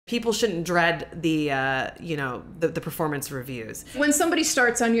people shouldn't dread the, you know, the performance reviews. When somebody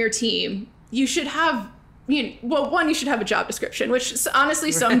starts on your team, you should have, one, you should have a job description, which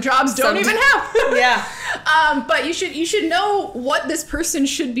honestly some jobs don't even have. Yeah. But you should know what this person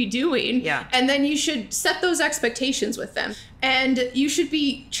should be doing. Yeah. And then you should set those expectations with them. And you should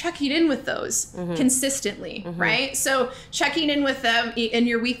be checking in with those consistently, right? So checking in with them in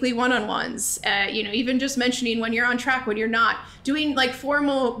your weekly one-on-ones, even just mentioning when you're on track, when you're not, doing like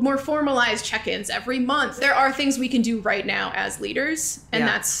more formalized check-ins every month. There are things we can do right now as leaders, and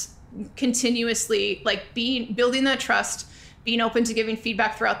that's continuously like building that trust, being open to giving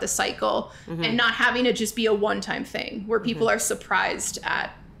feedback throughout the cycle, and not having it just be a one-time thing where people are surprised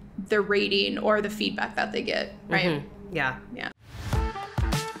at the rating or the feedback that they get, right? Yeah.